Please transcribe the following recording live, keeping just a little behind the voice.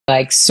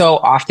Like so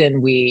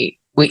often we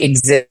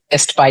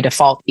exist by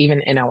default,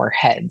 even in our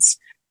heads.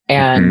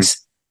 And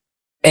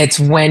it's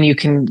when you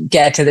can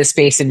get to this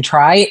space and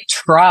try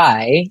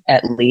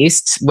at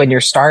least when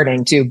you're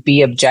starting to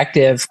be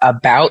objective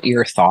about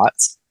your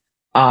thoughts,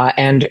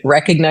 and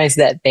recognize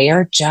that they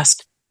are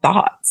just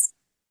thoughts,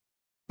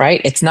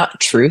 right? It's not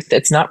truth.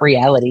 It's not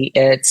reality.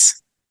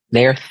 It's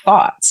their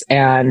thoughts.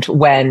 And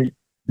when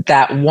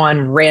that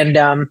one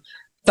random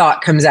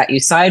thought comes at you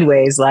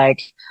sideways,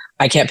 like,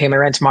 I can't pay my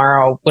rent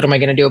tomorrow. What am I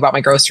going to do about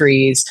my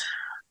groceries?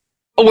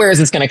 Where is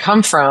this going to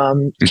come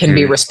from? Can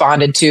be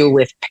responded to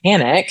with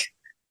panic,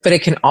 but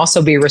it can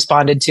also be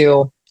responded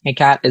to, hey,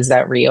 Kat, is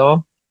that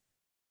real?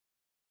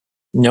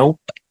 Nope.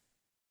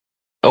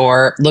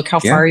 Or look how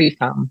far you've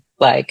come.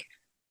 Like,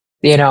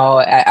 you know,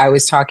 I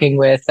was talking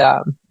with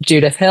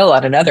Judith Hill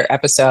on another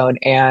episode,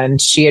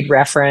 and she had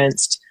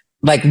referenced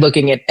like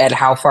looking at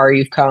how far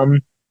you've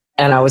come.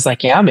 And I was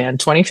like, yeah, man,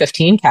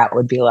 2015 Kat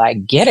would be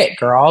like, get it,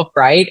 girl.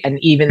 Right. And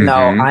even though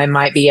I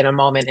might be in a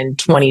moment in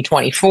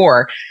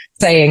 2024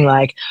 saying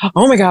like,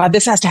 oh my God,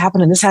 this has to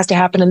happen and this has to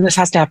happen and this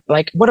has to happen.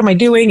 Like, what am I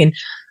doing? And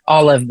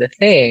all of the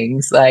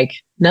things, like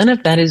none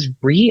of that is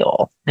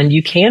real. And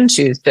you can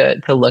choose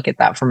to look at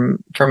that from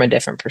a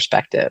different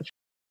perspective.